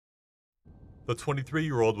The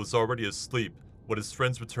 23-year-old was already asleep when his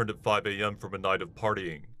friends returned at 5 a.m. from a night of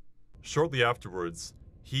partying. Shortly afterwards,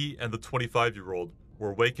 he and the 25-year-old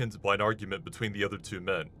were awakened by an argument between the other two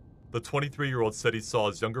men. The 23-year-old said he saw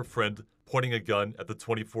his younger friend pointing a gun at the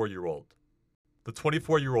 24-year-old. The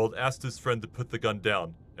 24-year-old asked his friend to put the gun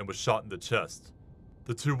down and was shot in the chest.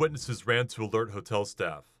 The two witnesses ran to alert hotel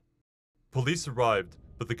staff. Police arrived,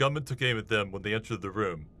 but the gunman took aim at them when they entered the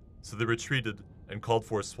room, so they retreated and called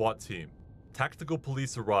for a SWAT team. Tactical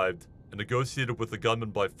police arrived and negotiated with the gunman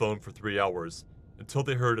by phone for 3 hours until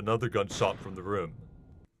they heard another gunshot from the room.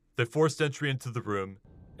 They forced entry into the room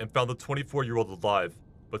and found the 24-year-old alive,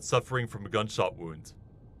 but suffering from a gunshot wound.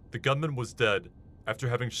 The gunman was dead after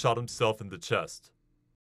having shot himself in the chest.